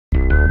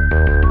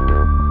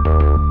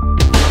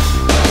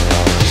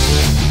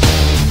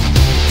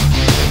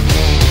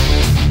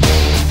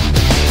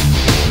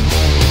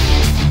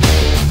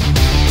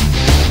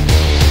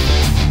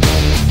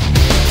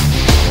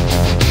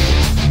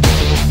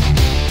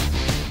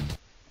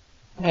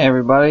Hey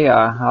everybody,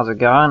 how's it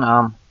going?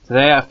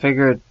 Today I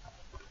figured,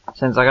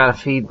 since I gotta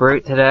feed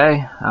Brute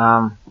today,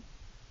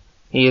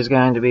 he is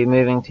going to be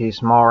moving to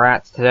small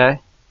rats today.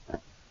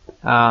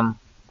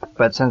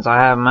 But since I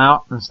have him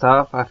out and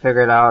stuff, I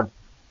figured I would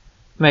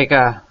make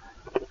a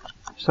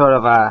sort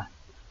of a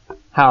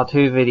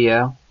how-to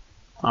video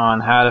on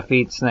how to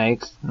feed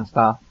snakes and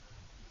stuff.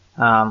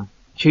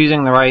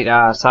 Choosing the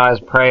right size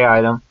prey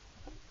item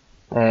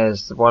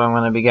is what I'm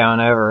going to be going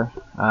over.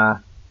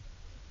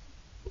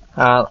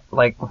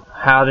 Like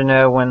how to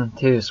know when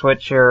to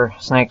switch your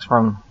snakes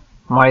from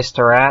mice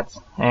to rats,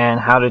 and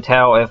how to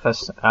tell if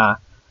a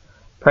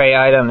prey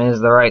item is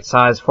the right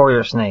size for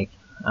your snake.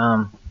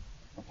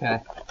 Okay.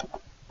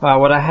 Well,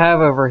 what I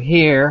have over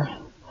here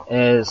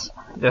is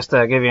just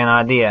to give you an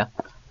idea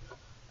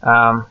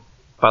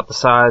about the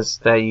size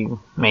that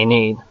you may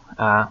need.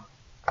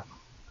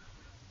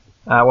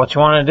 What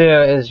you want to do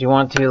is you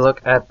want to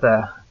look at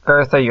the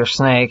girth of your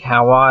snake,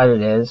 how wide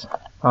it is,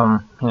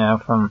 from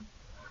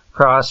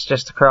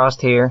just across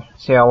here.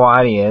 See how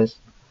wide he is.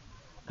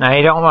 Now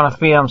you don't want to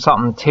feed him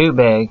something too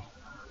big,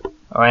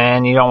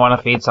 and you don't want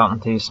to feed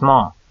something too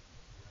small.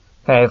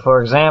 Okay,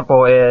 for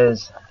example,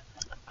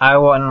 I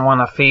wouldn't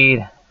want to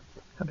feed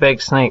a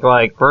big snake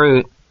like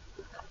Brute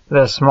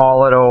this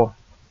small little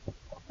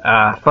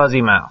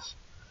fuzzy mouse.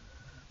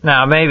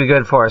 Now it may be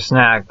good for a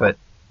snack, but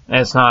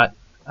it's not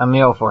a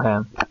meal for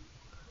him.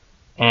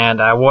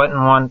 And I wouldn't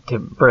want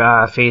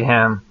to feed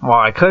him. Well,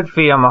 I could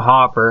feed him a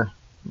hopper,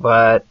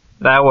 but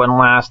that wouldn't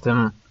last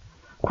him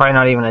probably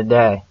not even a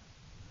day.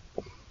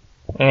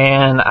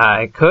 And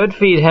I could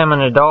feed him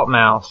an adult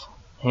mouse.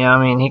 He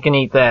can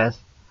eat this.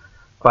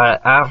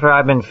 But after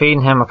I've been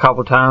feeding him a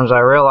couple times, I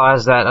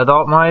realized that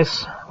adult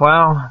mice,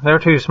 well, they're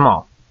too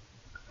small.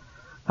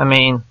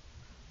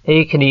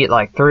 He can eat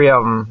like 3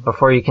 of them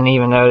before you can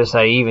even notice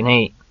that he even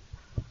ate.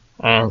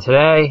 And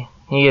today,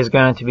 he is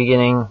going to be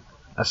getting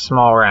a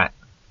small rat.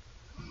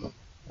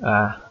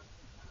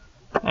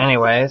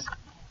 Anyways,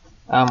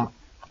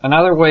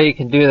 another way you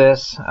can do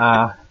this,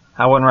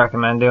 I wouldn't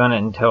recommend doing it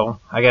until,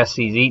 I guess,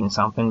 he's eating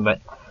something,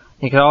 but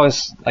you could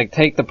always,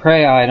 take the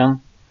prey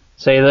item,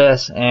 say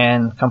this,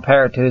 and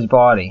compare it to his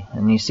body.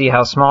 And you see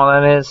how small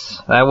that is?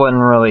 That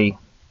wouldn't really,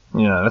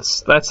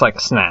 that's like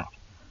a snack.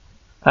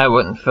 That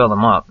wouldn't fill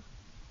them up.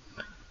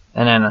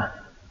 And then,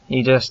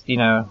 you just,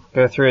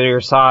 go through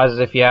your sizes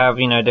if you have,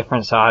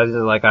 different sizes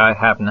like I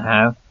happen to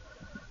have.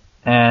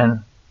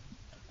 And,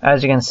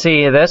 as you can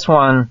see, this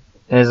one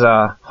is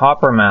a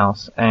hopper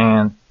mouse,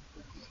 and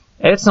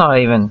it's not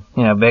even,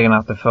 big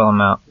enough to fill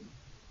him out.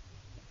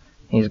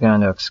 He's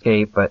going to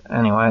escape, but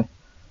anyway.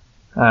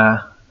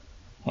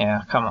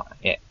 Yeah, come on.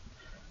 Yeah.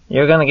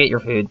 You're gonna get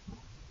your food.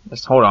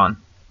 Just hold on.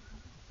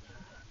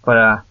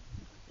 But,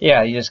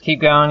 yeah, you just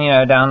keep going,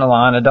 down the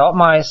line. Adult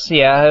mice,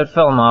 yeah, it would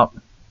fill them up.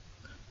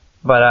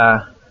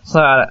 But, it's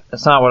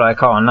not what I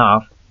call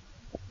enough.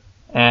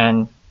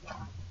 And,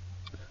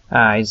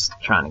 he's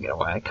trying to get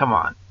away. Come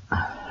on.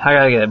 I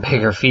gotta get a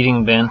bigger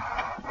feeding bin.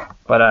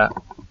 But,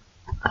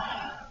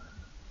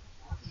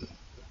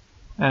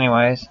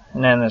 anyways,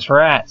 and then this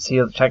rat,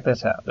 see, check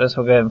this out. This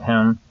will give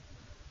him,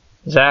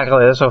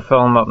 exactly, this will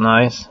fill him up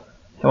nice.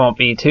 It won't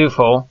be too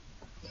full.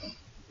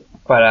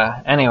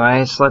 But,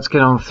 anyways, let's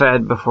get him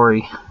fed before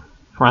he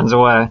runs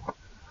away.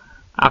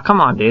 Oh, come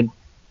on, dude.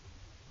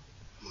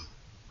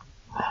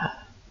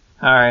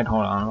 Alright,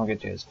 hold on, we'll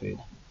get you his food.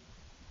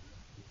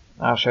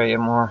 I'll show you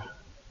more.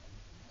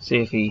 See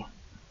if he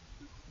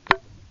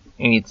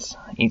eats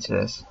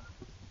this.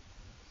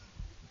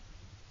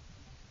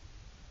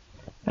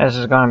 This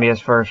is going to be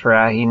his first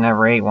rat. He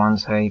never ate one,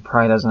 so he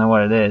probably doesn't know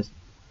what it is.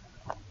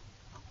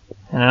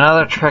 And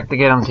another trick to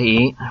get him to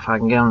eat, if I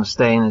can get him to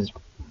stay in his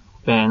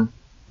bin,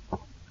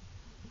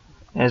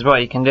 is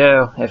what you can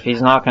do if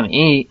he's not going to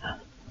eat,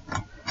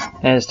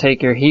 is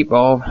take your heat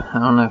bulb. I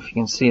don't know if you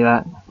can see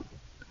that.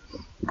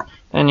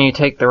 And you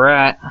take the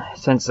rat,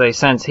 since they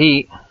sense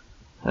heat.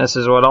 This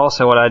is what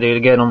I do to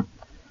get them.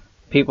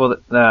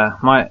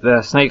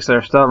 The snakes that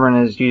are stubborn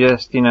is you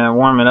just,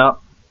 warm it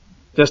up.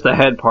 Just the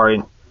head part.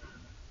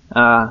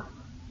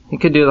 You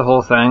could do the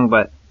whole thing,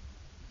 but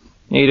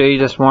you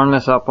just warm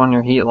this up on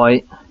your heat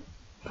light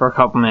for a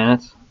couple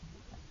minutes.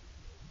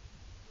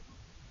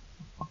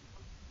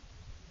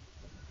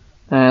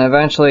 And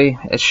eventually,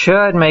 it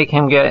should make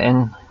him get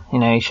in,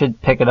 he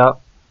should pick it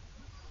up.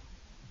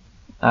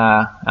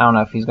 I don't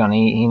know if he's gonna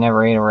eat. He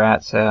never ate a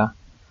rat, so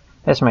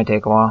this may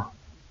take a while.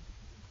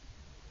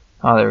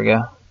 Oh, there we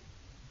go.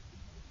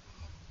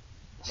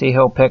 See,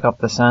 he'll pick up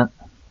the scent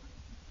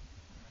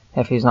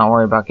if he's not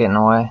worried about getting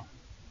away.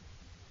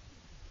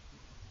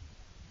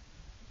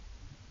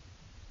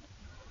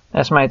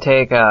 This might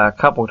take a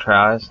couple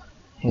tries.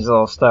 He's a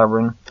little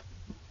stubborn.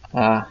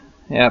 Yeah,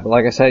 but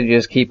like I said, you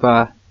just keep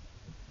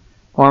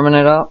warming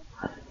it up.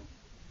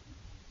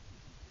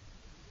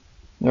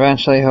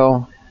 Eventually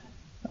he'll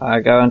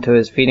go into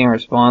his feeding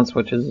response,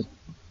 which is,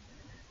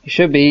 he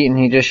should be eating.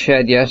 He just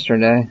shed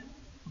yesterday.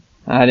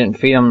 I didn't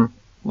feed him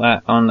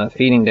on the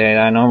feeding day.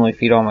 I normally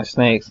feed all my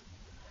snakes.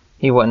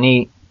 He wouldn't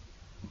eat.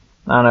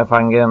 I don't know if I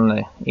can get him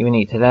to even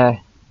eat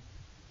today.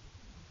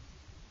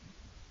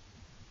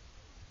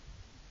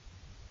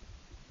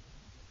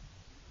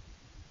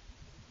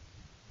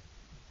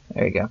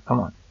 There you go. Come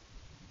on.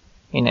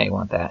 You know you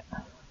want that.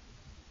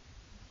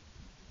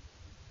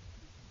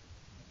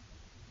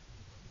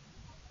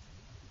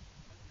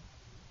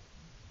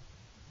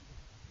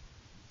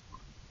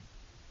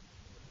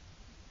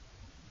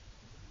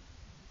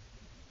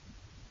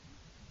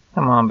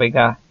 Come on, big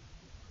guy.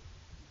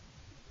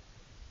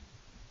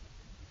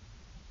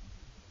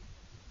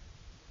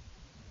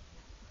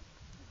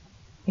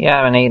 You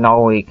haven't eaten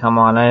all week. Come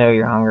on, I know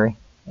you're hungry.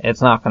 It's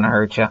not gonna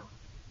hurt you.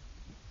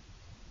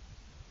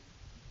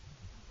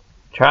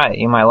 Try it.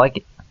 You might like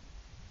it.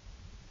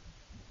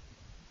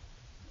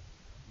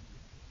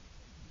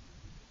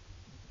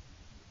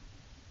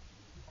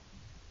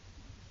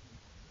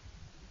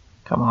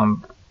 Come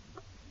on.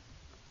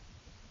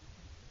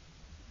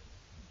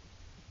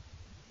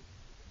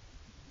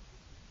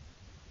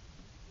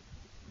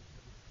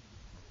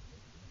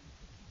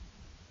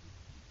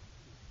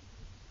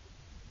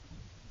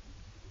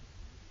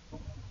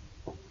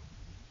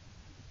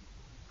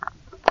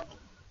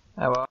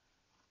 Oh well.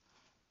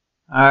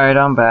 Alright,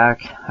 I'm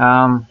back.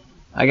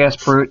 I guess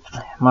Brute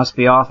must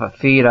be off a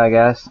feed, I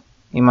guess.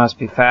 He must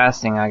be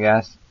fasting, I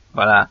guess.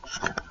 But,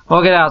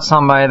 we'll get out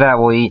somebody that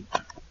will eat.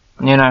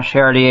 You know, she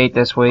already ate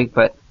this week,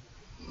 but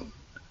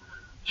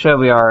she'll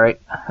be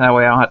alright. That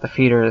way I don't have to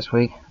feed her this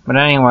week. But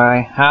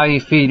anyway, how you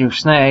feed your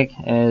snake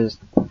is,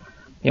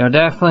 you'll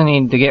definitely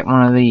need to get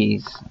one of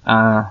these.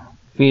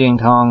 Feeding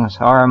tongs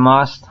are a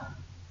must,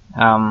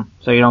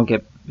 so you don't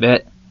get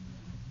bit.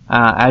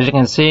 As you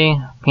can see,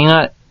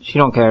 Peanut, she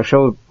don't care.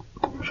 She'll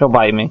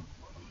bite me.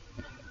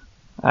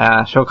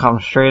 She'll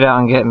come straight out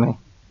and get me.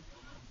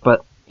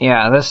 But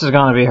yeah, this is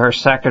going to be her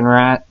second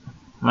rat.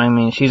 I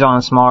mean, she's on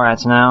the small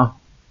rats now.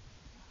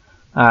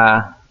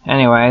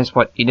 Anyways,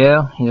 what you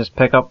do, you just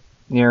pick up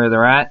the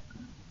rat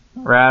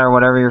or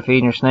whatever you're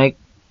feeding your snake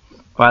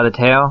by the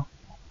tail,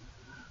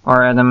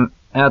 or at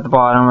the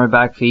bottom or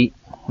back feet.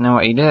 And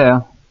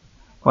then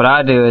what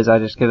I do is I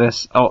just give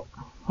this, oh,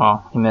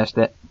 well, you missed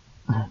it.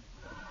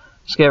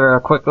 Just give her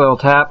a quick little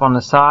tap on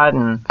the side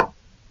and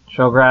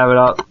she'll grab it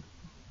up.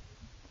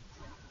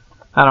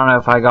 I don't know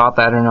if I got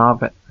that or not,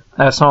 but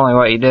that's only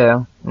what you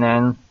do. And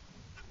then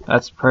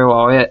that's pretty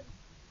well it.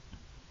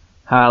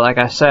 Like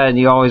I said,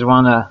 you always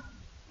want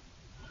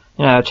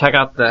to, check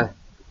out the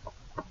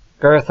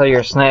girth of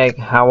your snake,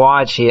 how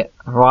wide he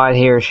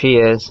or she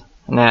is.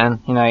 And then,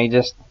 you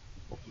just,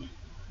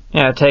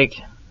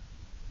 take,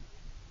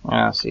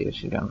 I'll see if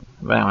she's going,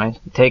 but anyways,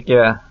 you take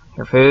your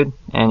food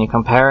and you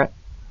compare it.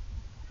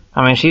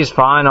 I mean, she's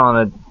fine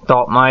on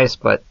adult mice,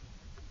 but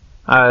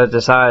I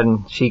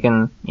decided she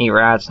can eat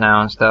rats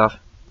now and stuff.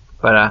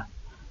 But,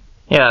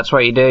 yeah, that's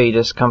what you do. You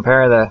just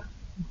compare the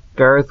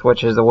girth,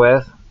 which is the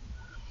width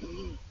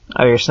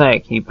of your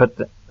snake.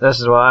 This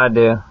is what I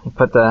do. You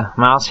put the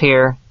mouse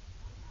here,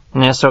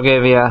 and this will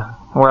give you a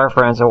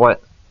reference of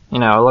what, it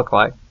look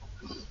like.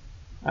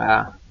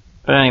 But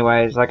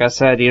anyways, like I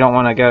said, you don't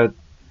want to go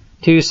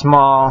too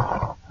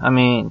small. I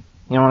mean,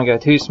 you don't want to go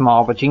too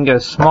small, but you can go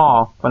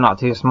small, but not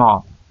too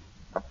small.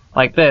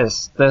 Like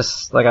this,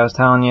 like I was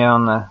telling you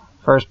on the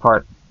first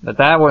part,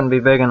 that wouldn't be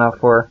big enough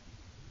for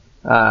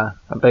a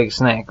big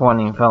snake. It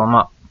wouldn't even fill them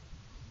up.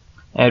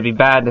 It'd be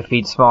bad to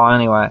feed small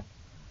anyway.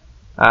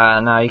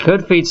 Now you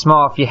could feed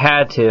small if you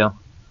had to.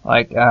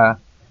 Like,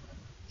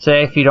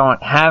 say if you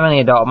don't have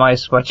any adult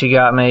mice, but you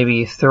got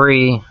maybe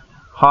 3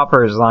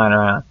 hoppers lying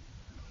around.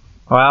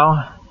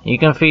 Well, you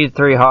can feed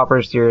 3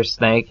 hoppers to your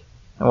snake.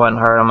 It wouldn't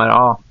hurt them at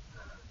all.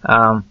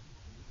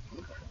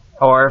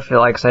 Or if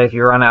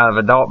you run out of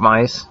adult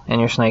mice and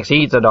your snake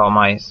eats adult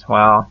mice,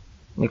 well,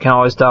 you can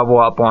always double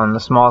up on the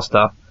small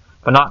stuff,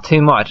 but not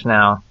too much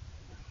now.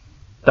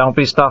 Don't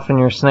be stuffing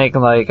your snake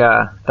like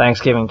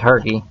Thanksgiving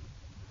turkey,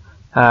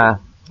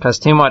 because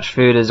too much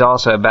food is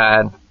also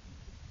bad,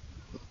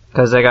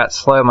 because they got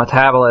slow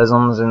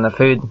metabolisms and the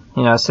food,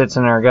 sits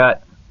in their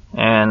gut,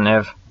 and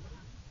if,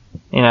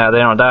 they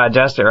don't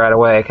digest it right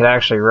away, it could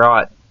actually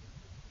rot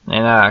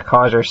and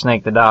cause your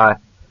snake to die.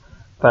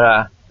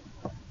 But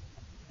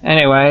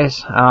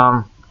anyways,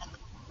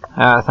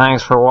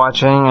 thanks for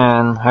watching,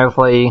 and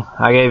hopefully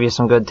I gave you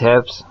some good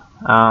tips.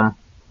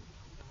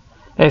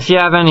 If you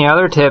have any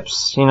other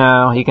tips, you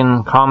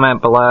can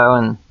comment below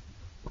and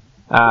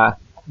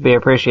be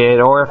appreciated.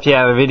 Or if you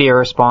have a video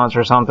response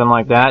or something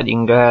like that, you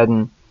can go ahead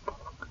and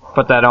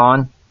put that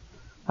on.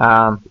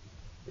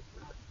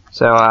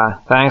 So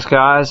thanks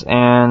guys,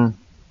 and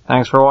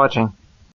thanks for watching.